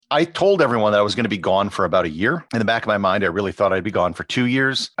I told everyone that I was going to be gone for about a year. In the back of my mind, I really thought I'd be gone for 2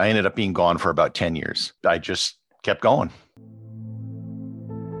 years. I ended up being gone for about 10 years. I just kept going.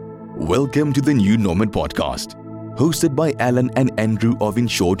 Welcome to the New Nomad Podcast, hosted by Alan and Andrew of In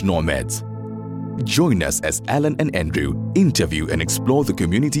Short Nomads. Join us as Alan and Andrew interview and explore the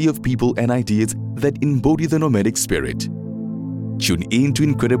community of people and ideas that embody the nomadic spirit. Tune in to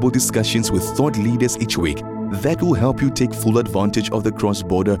incredible discussions with thought leaders each week that will help you take full advantage of the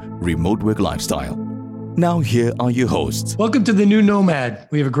cross-border remote work lifestyle. Now here are your hosts. Welcome to the New Nomad.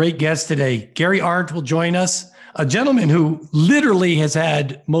 We have a great guest today. Gary Arndt will join us, a gentleman who literally has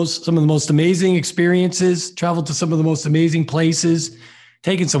had some of the most amazing experiences, traveled to some of the most amazing places,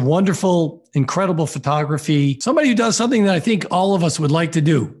 taken some wonderful, incredible photography. Somebody who does something that I think all of us would like to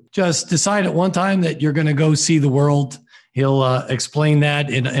do. Just decide at one time that you're going to go see the world. He'll explain that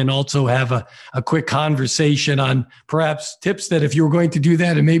and also have a quick conversation on perhaps tips that if you were going to do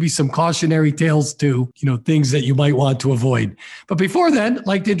that, and maybe some cautionary tales too, things that you might want to avoid. But before then, I'd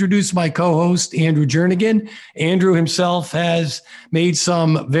like to introduce my co-host, Andrew Jernigan. Andrew himself has made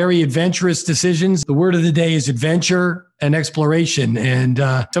some very adventurous decisions. The word of the day is adventure and exploration, and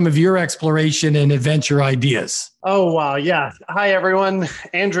some of your exploration and adventure ideas. Oh, wow. Yeah. Hi, everyone.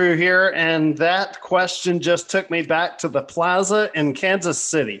 Andrew here. And that question just took me back to the plaza in Kansas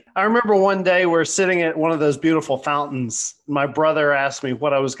City. I remember one day we're sitting at one of those beautiful fountains. My brother asked me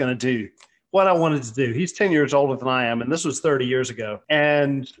what I was going to do, what I wanted to do. He's 10 years older than I am, and this was 30 years ago.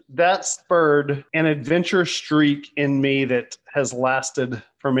 And that spurred an adventure streak in me that has lasted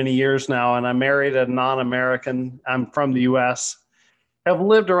for many years now. And I married a non-American. I'm from the U.S., have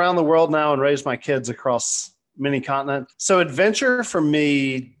lived around the world now and raised my kids across many continents. So adventure for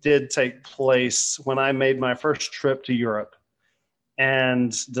me did take place when I made my first trip to Europe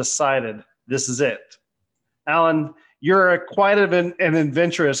and decided this is it. Alan, you're quite an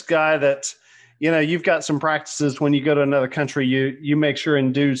adventurous guy that, you've got some practices when you go to another country, you make sure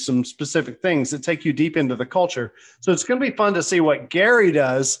and do some specific things that take you deep into the culture. So it's going to be fun to see what Gary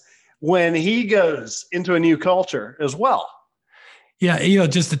does when he goes into a new culture as well. Yeah,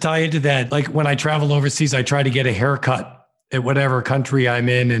 just to tie into that, like when I travel overseas, I try to get a haircut at whatever country I'm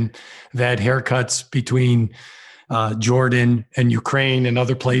in, and I've had haircuts between Jordan and Ukraine and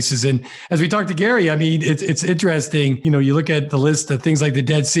other places. And as we talked to Gary, I mean, it's interesting. You look at the list of things like the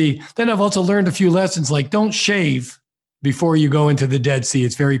Dead Sea. Then I've also learned a few lessons, like don't shave before you go into the Dead Sea.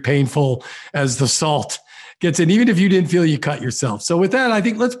 It's very painful as the salt gets in, even if you didn't feel you cut yourself. So with that, I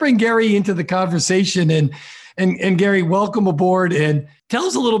think let's bring Gary into the conversation. And Gary, welcome aboard, and tell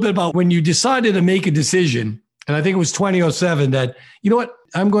us a little bit about when you decided to make a decision. And I think it was 2007 that, you know what,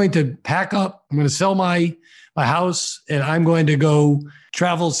 I'm going to pack up, I'm going to sell my house, and I'm going to go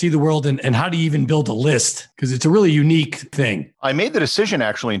travel, see the world. And how do you even build a list? Because it's a really unique thing. I made the decision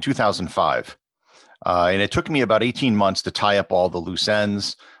actually in 2005. And it took me about 18 months to tie up all the loose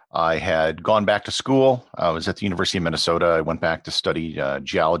ends. I had gone back to school. I was at the University of Minnesota. I went back to study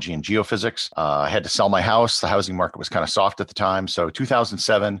geology and geophysics. I had to sell my house. The housing market was kind of soft at the time. So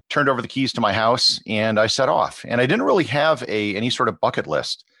 2007, turned over the keys to my house and I set off. And I didn't really have any sort of bucket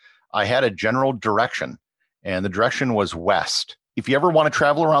list. I had a general direction, and the direction was west. If you ever want to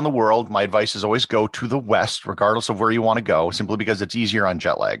travel around the world, my advice is always go to the west, regardless of where you want to go, simply because it's easier on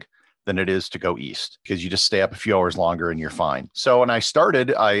jet lag than it is to go east, because you just stay up a few hours longer and you're fine. So when I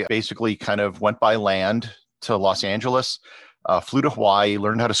started, I basically kind of went by land to Los Angeles, flew to Hawaii,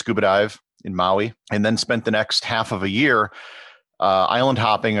 learned how to scuba dive in Maui, and then spent the next half of a year island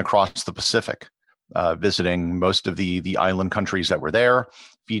hopping across the Pacific, visiting most of the island countries that were there: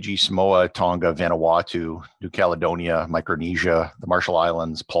 Fiji, Samoa, Tonga, Vanuatu, New Caledonia, Micronesia, the Marshall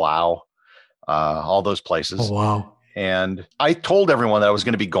Islands, Palau, all those places. Oh, wow. And I told everyone that I was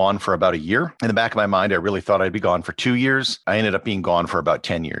going to be gone for about a year. In the back of my mind, I really thought I'd be gone for 2 years. I ended up being gone for about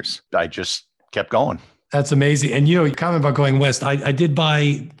 10 years. I just kept going. That's amazing. And you comment about going west. I did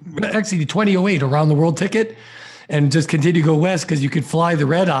buy actually the 2008 around the world ticket and just continue to go west because you could fly the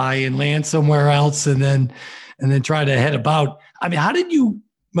red eye and land somewhere else and then try to head about. I mean, how did you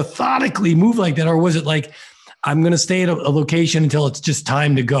methodically move like that? Or was it like, I'm going to stay at a location until it's just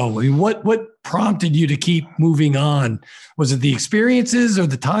time to go? I mean, what prompted you to keep moving on? Was it the experiences or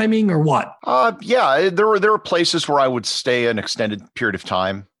the timing or what? Yeah, there were places where I would stay an extended period of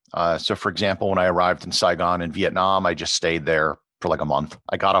time. So for example, when I arrived in Saigon in Vietnam, I just stayed there for like a month.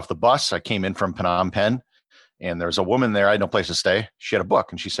 I got off the bus. I came in from Phnom Penh, and there was a woman there. I had no place to stay. She had a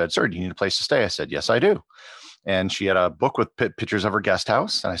book, and she said, "Sir, do you need a place to stay?" I said, "Yes, I do." And she had a book with pictures of her guest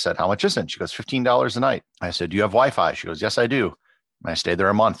house. And I said, "How much is it?" She goes, $15 a night. I said, "Do you have Wi-Fi?" She goes, "Yes, I do." And I stayed there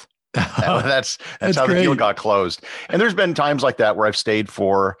a month. That's That's how the great. deal got closed. And there's been times like that where I've stayed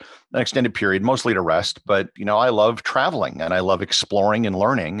for an extended period, mostly to rest. But, I love traveling and I love exploring and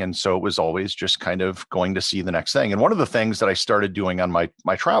learning. And so it was always just kind of going to see the next thing. And one of the things that I started doing on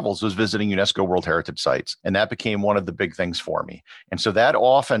my travels was visiting UNESCO World Heritage Sites. And that became one of the big things for me. And so that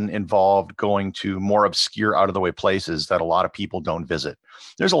often involved going to more obscure, out of the way places that a lot of people don't visit.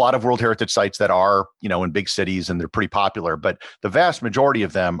 There's a lot of World Heritage Sites that are, in big cities and they're pretty popular, but the vast majority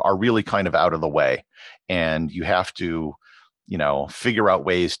of them are really kind of out of the way. And you have to, figure out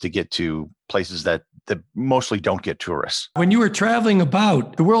ways to get to places that mostly don't get tourists. When you were traveling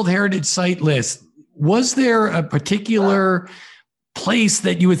about the World Heritage Site list, was there a particular place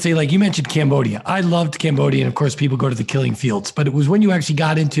that you would say, like you mentioned Cambodia? I loved Cambodia. And of course, people go to the killing fields, but it was when you actually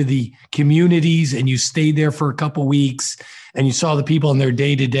got into the communities and you stayed there for a couple of weeks and you saw the people in their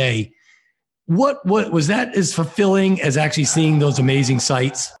day to day. What was that as fulfilling as actually seeing those amazing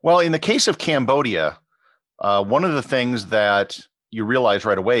sites? Well, in the case of Cambodia, one of the things that you realize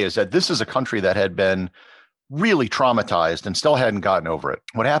right away is that this is a country that had been really traumatized and still hadn't gotten over it.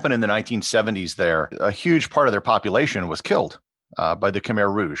 What happened in the 1970s there, a huge part of their population was killed by the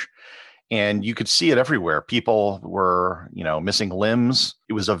Khmer Rouge. And you could see it everywhere. People were, missing limbs.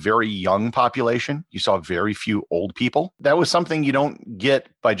 It was a very young population. You saw very few old people. That was something you don't get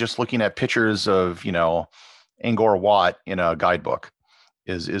by just looking at pictures of, Angkor Wat in a guidebook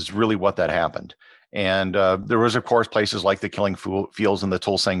is really what that happened. And there was, of course, places like the killing fields and the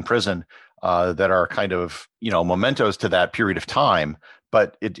Tulsang prison that are kind of, mementos to that period of time.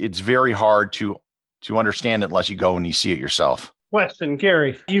 But it's very hard to understand it unless you go and you see it yourself. Question,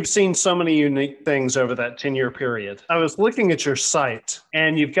 Gary, you've seen so many unique things over that 10-year period. I was looking at your site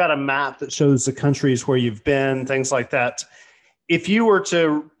and you've got a map that shows the countries where you've been, things like that. If you were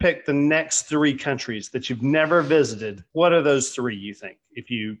to pick the next 3 countries that you've never visited, what are those 3, you think? If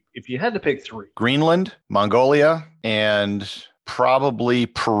you had to pick 3. Greenland, Mongolia, and probably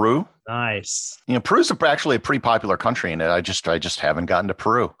Peru. Nice. Peru's actually a pretty popular country, and I just haven't gotten to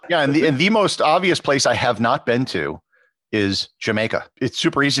Peru. Yeah, and the most obvious place I have not been to is Jamaica. It's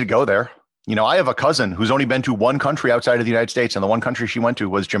super easy to go there. I have a cousin who's only been to one country outside of the United States, and the one country she went to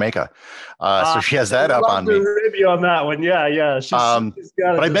was Jamaica. So she has that up on me. Review on that one. Yeah. She's got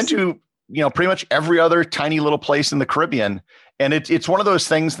but I've been to, pretty much every other tiny little place in the Caribbean. And it's one of those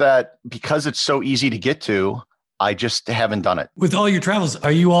things that because it's so easy to get to, I just haven't done it. With all your travels,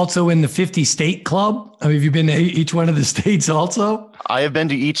 are you also in the 50 state club? I mean, have you been to each one of the states also? I have been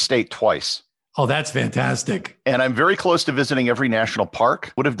to each state twice. Oh, that's fantastic. And I'm very close to visiting every national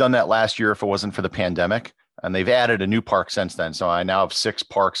park. Would have done that last year if it wasn't for the pandemic. And they've added a new park since then. So I now have 6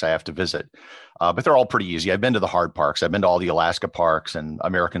 parks I have to visit. But they're all pretty easy. I've been to the hard parks. I've been to all the Alaska parks and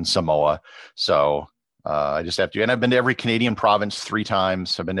American Samoa. So I just have to. And I've been to every Canadian province 3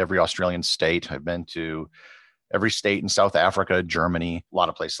 times. I've been to every Australian state. I've been to every state in South Africa, Germany, a lot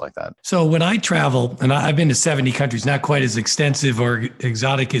of places like that. So when I travel, and I've been to 70 countries, not quite as extensive or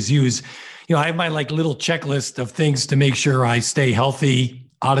exotic as you, I have my little checklist of things to make sure I stay healthy,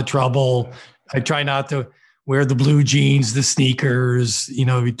 out of trouble. I try not to wear the blue jeans, the sneakers.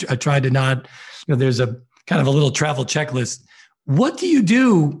 I try to not, there's a kind of a little travel checklist. What do you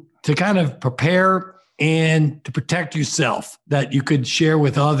do to kind of prepare and to protect yourself that you could share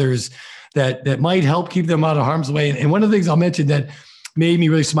with others that might help keep them out of harm's way? And one of the things I'll mention that made me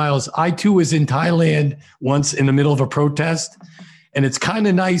really smile is I too was in Thailand once in the middle of a protest. And it's kind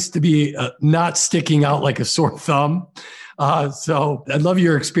of nice to be not sticking out like a sore thumb. So I'd love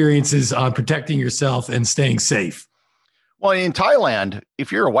your experiences on protecting yourself and staying safe. Well, in Thailand, if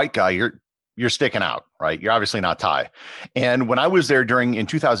you're a white guy, you're sticking out, right? You're obviously not Thai. And when I was there in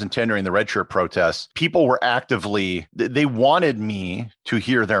 2010, during the Red Shirt protests, people were they wanted me to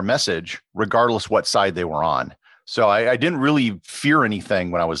hear their message, regardless what side they were on. So I didn't really fear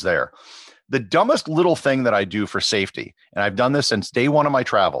anything when I was there. The dumbest little thing that I do for safety, and I've done this since day one of my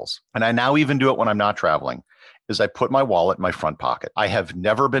travels, and I now even do it when I'm not traveling, is I put my wallet in my front pocket. I have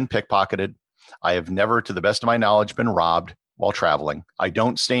never been pickpocketed. I have never, to the best of my knowledge, been robbed while traveling. I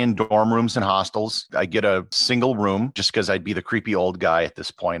don't stay in dorm rooms and hostels. I get a single room just because I'd be the creepy old guy at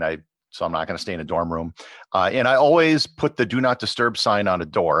this point. So I'm not going to stay in a dorm room. And I always put the do not disturb sign on a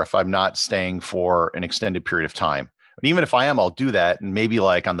door if I'm not staying for an extended period of time. But even if I am, I'll do that. And maybe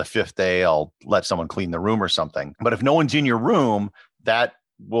on the 5th day, I'll let someone clean the room or something. But if no one's in your room, that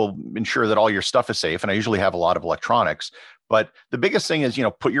will ensure that all your stuff is safe. And I usually have a lot of electronics. But the biggest thing is,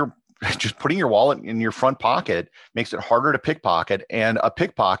 just putting your wallet in your front pocket makes it harder to pickpocket. And a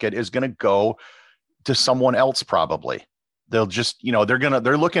pickpocket is going to go to someone else probably. They'll just,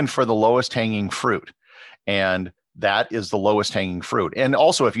 they're looking for the lowest hanging fruit. And that is the lowest hanging fruit. And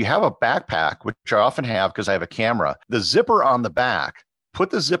also, if you have a backpack, which I often have because I have a camera, the zipper on the back, put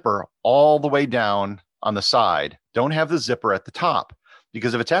the zipper all the way down on the side. Don't have the zipper at the top,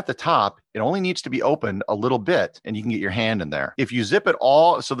 because if it's at the top, it only needs to be opened a little bit and you can get your hand in there. If you zip it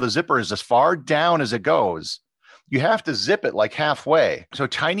all, so the zipper is as far down as it goes, you have to zip it like halfway. So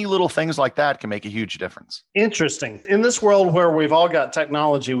tiny little things like that can make a huge difference. Interesting. In this world where we've all got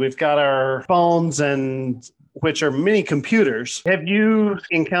technology, we've got our phones and which are mini computers. Have you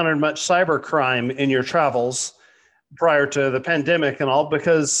encountered much cybercrime in your travels prior to the pandemic and all?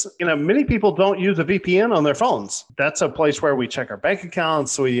 Because, many people don't use a VPN on their phones. That's a place where we check our bank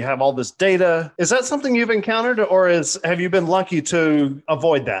accounts. We have all this data. Is that something you've encountered, or have you been lucky to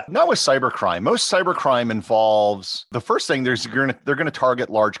avoid that? Not with cybercrime. Most cybercrime involves, the first thing, they're going to target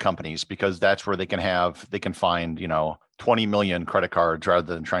large companies because that's where they can find, 20 million credit cards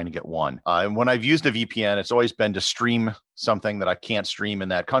rather than trying to get one. And when I've used a VPN, it's always been to stream something that I can't stream in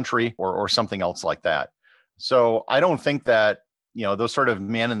that country or something else like that. So I don't think that, those sort of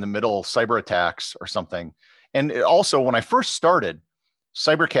man in the middle cyber attacks or something. And also, when I first started,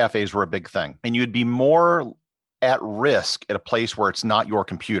 cyber cafes were a big thing, and you'd be more at risk at a place where it's not your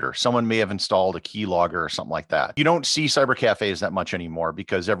computer. Someone may have installed a keylogger or something like that. You don't see cyber cafes that much anymore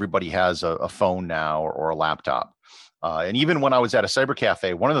because everybody has a phone now or a laptop. And even when I was at a cyber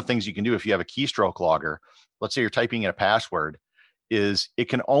cafe, one of the things you can do if you have a keystroke logger, let's say you're typing in a password, is it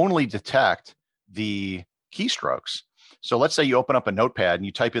can only detect the keystrokes. So let's say you open up a notepad and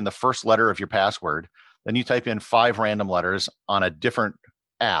you type in the first letter of your password, then you type in 5 random letters on a different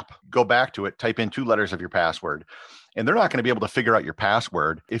app, go back to it, type in 2 letters of your password. And they're not going to be able to figure out your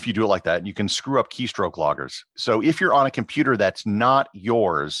password if you do it like that. And you can screw up keystroke loggers. So if you're on a computer that's not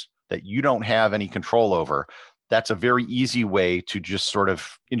yours, that you don't have any control over, that's a very easy way to just sort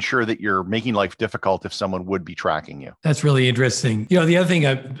of ensure that you're making life difficult if someone would be tracking you. That's really interesting. The other thing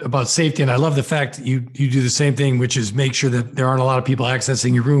about safety, and I love the fact that you do the same thing, which is make sure that there aren't a lot of people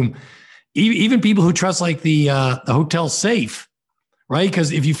accessing your room, even people who trust like the hotel safe, right?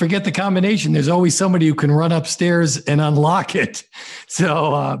 Because if you forget the combination, there's always somebody who can run upstairs and unlock it.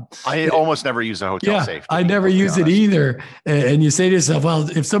 So I almost never use a hotel safe. I never use it either. And you say to yourself, well,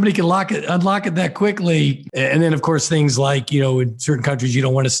 if somebody can unlock it that quickly. And then of course, things like, in certain countries, you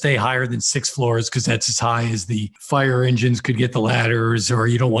don't want to stay higher than 6 floors because that's as high as the fire engines could get the ladders, or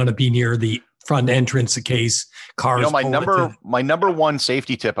you don't want to be near the front entrance in case cars. My number one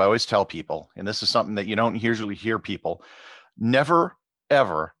safety tip I always tell people, and this is something that you don't usually hear people, never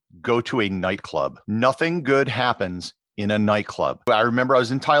ever go to a nightclub. Nothing good happens in a nightclub. I remember I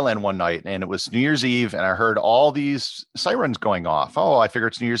was in Thailand one night and it was New Year's Eve and I heard all these sirens going off. Oh, I figure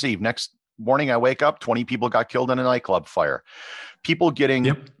it's New Year's Eve. Next morning I wake up, 20 people got killed in a nightclub fire. People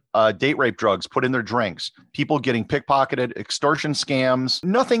getting date rape drugs put in their drinks. People getting pickpocketed, extortion scams.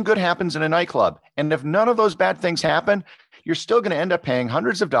 Nothing good happens in a nightclub. And if none of those bad things happen, you're still going to end up paying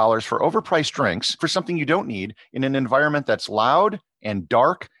hundreds of dollars for overpriced drinks for something you don't need in an environment that's loud and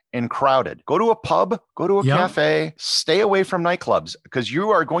dark and crowded. Go to a pub, go to a cafe, stay away from nightclubs, because you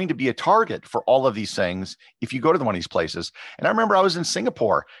are going to be a target for all of these things if you go to one of these places. And I remember I was in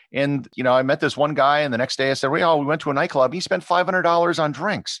Singapore and, I met this one guy and the next day I said, well, we went to a nightclub. He spent $500 on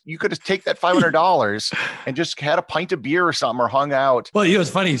drinks. You could have taken that $500 and just had a pint of beer or something or hung out. Well, it's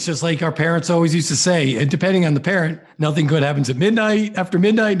funny. It's just like our parents always used to say, and depending on the parent, nothing good happens at midnight, after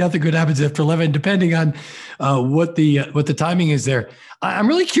midnight, nothing good happens after 11, depending on what the timing is there. I'm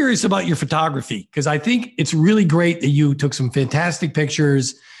really curious about your photography because I think it's really great that you took some fantastic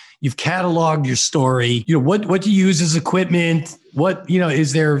pictures. You've cataloged your story. What do you use as equipment?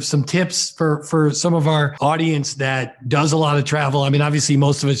 Is there some tips for some of our audience that does a lot of travel? I mean, obviously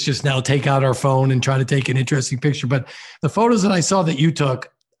most of us just now take out our phone and try to take an interesting picture, but the photos that I saw that you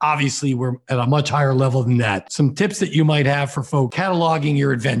took, obviously we're at a much higher level than that. Some tips that you might have for folks cataloging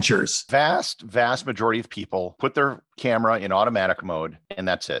your adventures. Vast majority of people put their camera in automatic mode and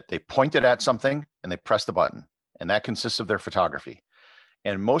that's it. They point it at something and they press the button, and that consists of their photography.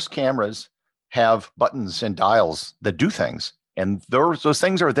 And most cameras have buttons and dials that do things. And those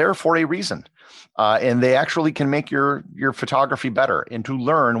things are there for a reason. And they actually can make your photography better. And to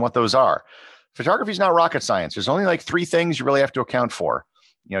learn what those are. Photography is not rocket science. There's only like 3 things you really have to account for.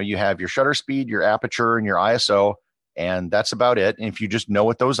 You have your shutter speed, your aperture, and your ISO, and that's about it. And if you just know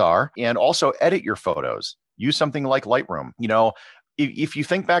what those are, and also edit your photos, use something like Lightroom. If you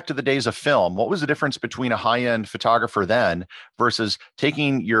think back to the days of film, what was the difference between a high-end photographer then versus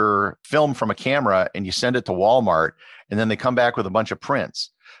taking your film from a camera and you send it to Walmart and then they come back with a bunch of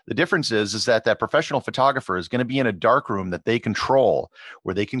prints? The difference is that that professional photographer is going to be in a dark room that they control,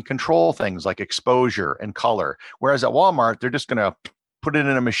 where they can control things like exposure and color. Whereas at Walmart, they're just going to put it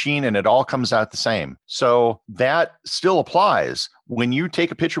in a machine and it all comes out the same. So that still applies. When you take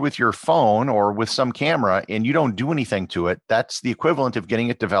a picture with your phone or with some camera and you don't do anything to it, that's the equivalent of getting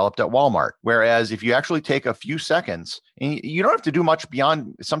it developed at Walmart. Whereas if you actually take a few seconds, and you don't have to do much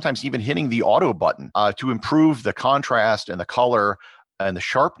beyond sometimes even hitting the auto button to improve the contrast and the color and the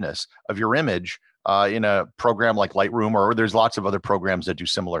sharpness of your image in a program like Lightroom, or there's lots of other programs that do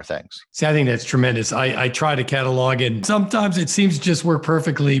similar things. See, I think that's tremendous. I try to catalog it. Sometimes it seems to just work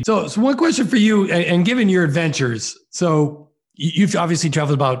perfectly. So one question for you, and given your adventures, so you've obviously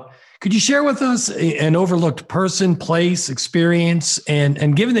traveled about, could you share with us an overlooked person, place, experience?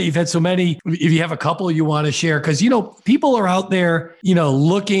 And given that you've had so many, if you have a couple you want to share, because, people are out there,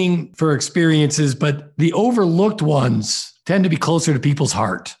 looking for experiences, but the overlooked ones tend to be closer to people's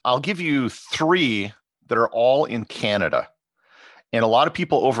heart. I'll give you 3 that are all in Canada. And a lot of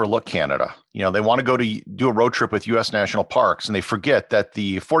people overlook Canada. They want to go to do a road trip with U.S. national parks, and they forget that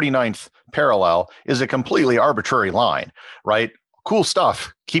the 49th parallel is a completely arbitrary line, right? Cool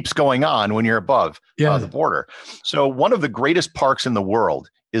stuff keeps going on when you're above the border. So one of the greatest parks in the world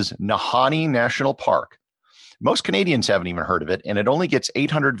is Nahanni National Park. Most Canadians haven't even heard of it, and it only gets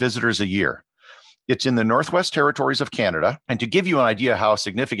 800 visitors a year. It's in the Northwest Territories of Canada. And to give you an idea how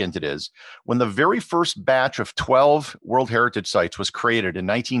significant it is, when the very first batch of 12 World Heritage Sites was created in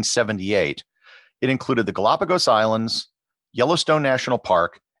 1978, it included the Galapagos Islands, Yellowstone National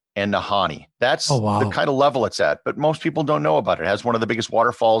Park, and Nahanni. That's the kind of level it's at. But most people don't know about it. It has one of the biggest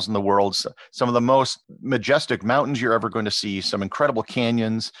waterfalls in the world, some of the most majestic mountains you're ever going to see, some incredible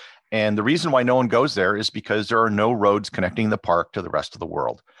canyons. And the reason why no one goes there is because there are no roads connecting the park to the rest of the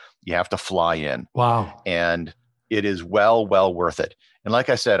world. You have to fly in. Wow. And it is well worth it. And like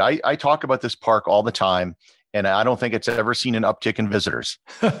I said, I talk about this park all the time, and I don't think it's ever seen an uptick in visitors.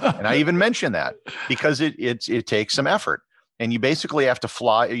 And I even mention that because it takes some effort. And you basically have to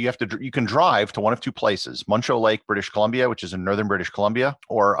fly. You can drive to one of 2 places: Muncho Lake, British Columbia, which is in northern British Columbia,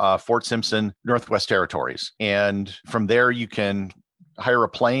 or Fort Simpson, Northwest Territories. And from there, you can hire a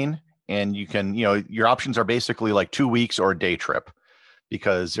plane, and you can, your options are basically like 2 weeks or a day trip,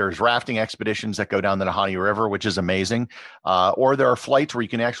 because there's rafting expeditions that go down the Nahanni River, which is amazing. Or there are flights where you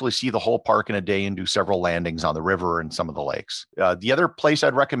can actually see the whole park in a day and do several landings on the river and some of the lakes. The other place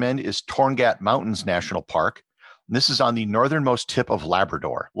I'd recommend is Torngat Mountains National Park. This is on the northernmost tip of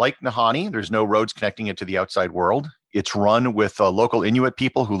Labrador. Like Nahanni, there's no roads connecting it to the outside world. It's run with local Inuit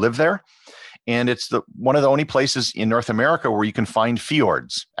people who live there. And it's one of the only places in North America where you can find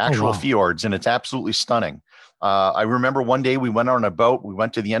fjords, actual fjords, and it's absolutely stunning. I remember one day we went on a boat, we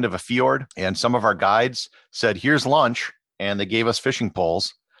went to the end of a fjord, and some of our guides said, "Here's lunch." And they gave us fishing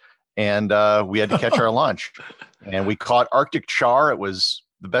poles, and we had to catch our lunch. And we caught Arctic char. It was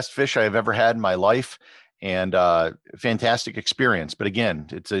the best fish I have ever had in my life, and fantastic experience. But again,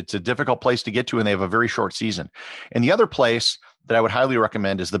 it's a difficult place to get to, and they have a very short season. And the other place that I would highly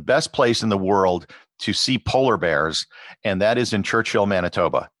recommend is the best place in the world to see polar bears, and that is in Churchill,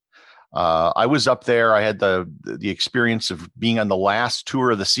 Manitoba. I was up there. I had the experience of being on the last tour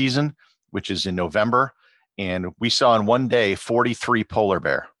of the season, which is in November, and we saw in one day 43 polar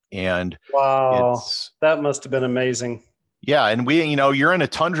bear. And wow, that must have been amazing. Yeah, and you're in a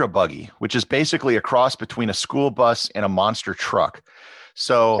tundra buggy, which is basically a cross between a school bus and a monster truck.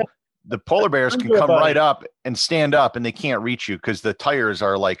 So the polar bears can come right up and stand up, and they can't reach you because the tires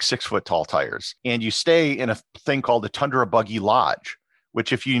are like 6-foot tall tires. And you stay in a thing called the Tundra Buggy Lodge,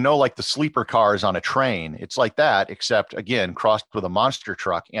 which, if you know, like the sleeper cars on a train, it's like that, except again, crossed with a monster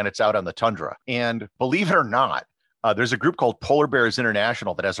truck, and it's out on the tundra. And believe it or not, there's a group called Polar Bears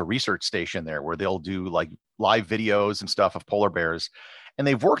International that has a research station there where they'll do like live videos and stuff of polar bears. And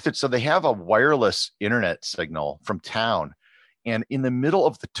they've worked it so they have a wireless internet signal from town. And in the middle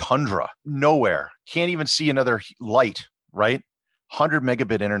of the tundra, nowhere, can't even see another light, right? 100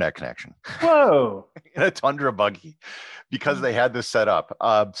 megabit internet connection. Whoa. In a tundra buggy, because they had this set up.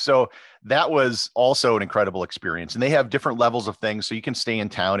 So that was also an incredible experience. And they have different levels of things. So you can stay in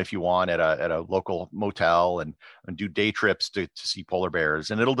town if you want at a local motel and do day trips to see polar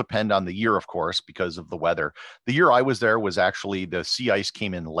bears. And it'll depend on the year, of course, because of the weather. The year I was there was actually the sea ice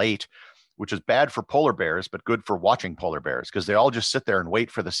came in late, which is bad for polar bears, but good for watching polar bears because they all just sit there and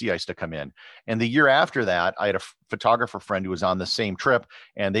wait for the sea ice to come in. And the year after that, I had a photographer friend who was on the same trip,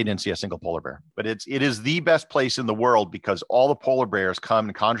 and they didn't see a single polar bear. But it is the best place in the world because all the polar bears come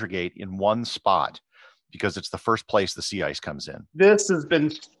and congregate in one spot. because it's the first place the sea ice comes in. This has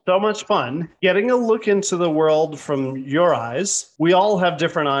been so much fun getting a look into the world from your eyes. We all have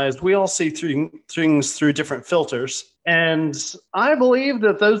different eyes. We all see things through different filters. And I believe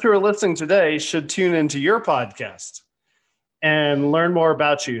that those who are listening today should tune into your podcast and learn more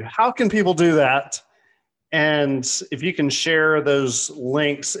about you. How can people do that? And if you can share those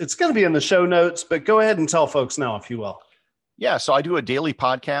links, it's going to be in the show notes, but go ahead and tell folks now, if you will. Yeah, so I do a daily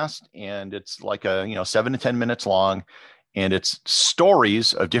podcast, and it's like 7 to 10 minutes long, and it's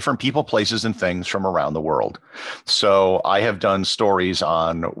stories of different people, places, and things from around the world. So I have done stories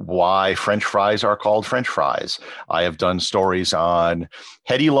on why French fries are called French fries. I have done stories on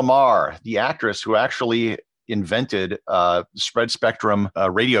Hedy Lamarr, the actress who actually invented spread spectrum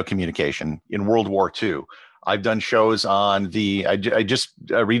radio communication in World War II. I've done shows on I just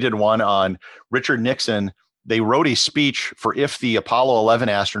redid one on Richard Nixon. They wrote a speech for if the Apollo 11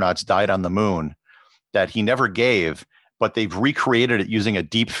 astronauts died on the moon that he never gave, but they've recreated it using a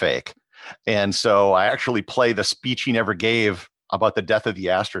deep fake. And so I actually play the speech he never gave about the death of the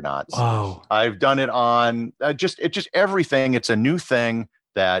astronauts. Wow. I've done it on just everything. It's a new thing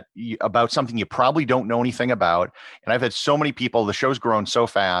about something you probably don't know anything about. And I've had so many people, the show's grown so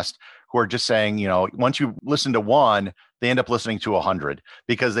fast, who are just saying, once you listen to one, they end up listening to 100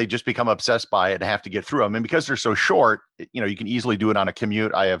 because they just become obsessed by it and have to get through them. And because they're so short, you can easily do it on a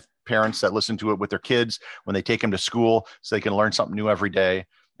commute. I have parents that listen to it with their kids when they take them to school so they can learn something new every day.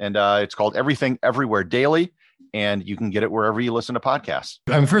 And it's called Everything Everywhere Daily. And you can get it wherever you listen to podcasts.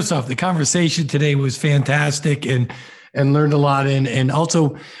 First off, the conversation today was fantastic and learned a lot. And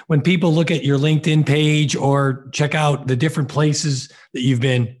also when people look at your LinkedIn page or check out the different places that you've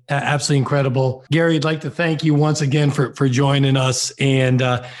been, absolutely incredible. Gary, I'd like to thank you once again for joining us. And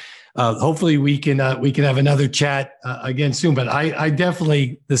hopefully we can have another chat again soon. But I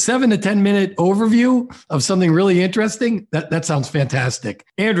definitely, the 7 to 10 minute overview of something really interesting, that sounds fantastic.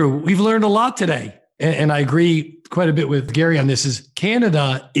 Andrew, we've learned a lot today. And I agree quite a bit with Gary on this, is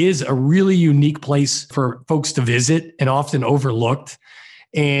Canada is a really unique place for folks to visit and often overlooked.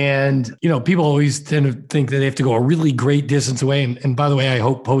 And, people always tend to think that they have to go a really great distance away. And by the way, I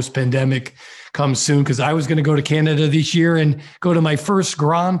hope post-pandemic comes soon, because I was going to go to Canada this year and go to my first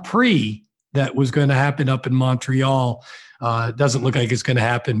Grand Prix that was going to happen up in Montreal. It doesn't look like it's going to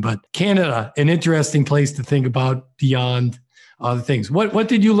happen, but Canada, an interesting place to think about beyond other things. What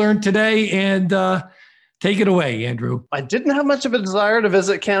did you learn today? And take it away, Andrew. I didn't have much of a desire to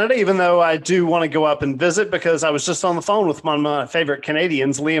visit Canada, even though I do want to go up and visit, because I was just on the phone with one of my favorite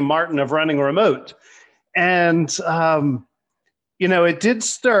Canadians, Liam Martin of Running Remote. And, it did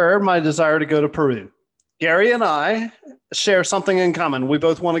stir my desire to go to Peru. Gary and I share something in common. We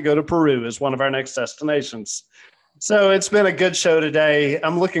both want to go to Peru as one of our next destinations. So it's been a good show today.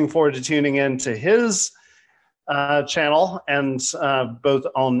 I'm looking forward to tuning in to his channel, and both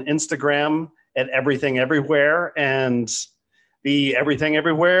on Instagram at Everything Everywhere and the Everything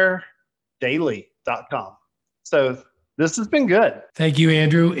Everywhere Daily.com. So this has been good. Thank you,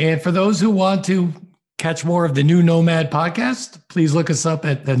 Andrew. And for those who want to catch more of the New Nomad podcast, please look us up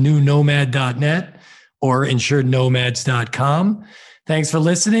at thenewnomad.net or insurednomads.com. Thanks for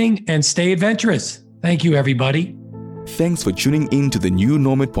listening and stay adventurous. Thank you, everybody. Thanks for tuning in to the New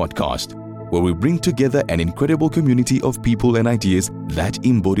Nomad podcast, where we bring together an incredible community of people and ideas that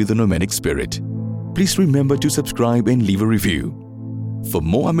embody the nomadic spirit. Please remember to subscribe and leave a review. For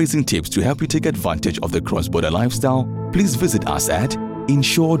more amazing tips to help you take advantage of the cross-border lifestyle, please visit us at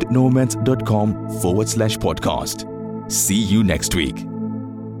insurednomads.com/podcast. See you next week.